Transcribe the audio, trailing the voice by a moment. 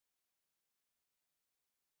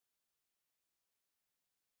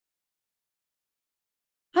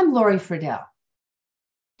I'm Lorie Fridell.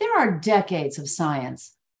 There are decades of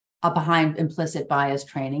science behind implicit bias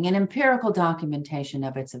training and empirical documentation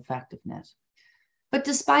of its effectiveness. But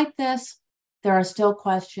despite this, there are still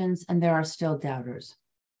questions and there are still doubters.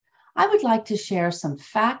 I would like to share some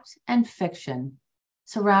fact and fiction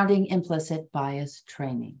surrounding implicit bias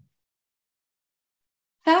training.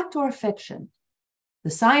 Fact or fiction? The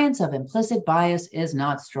science of implicit bias is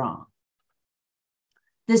not strong.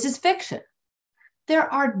 This is fiction.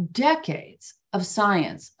 There are decades of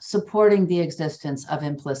science supporting the existence of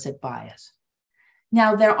implicit bias.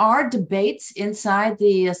 Now, there are debates inside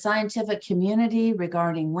the scientific community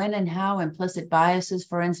regarding when and how implicit biases,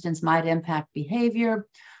 for instance, might impact behavior,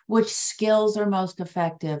 which skills are most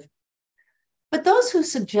effective. But those who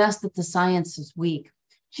suggest that the science is weak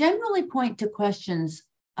generally point to questions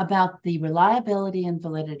about the reliability and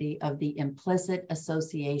validity of the implicit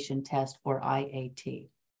association test, or IAT.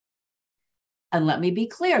 And let me be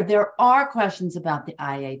clear, there are questions about the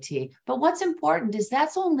IAT, but what's important is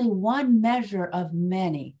that's only one measure of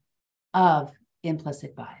many of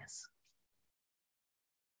implicit bias.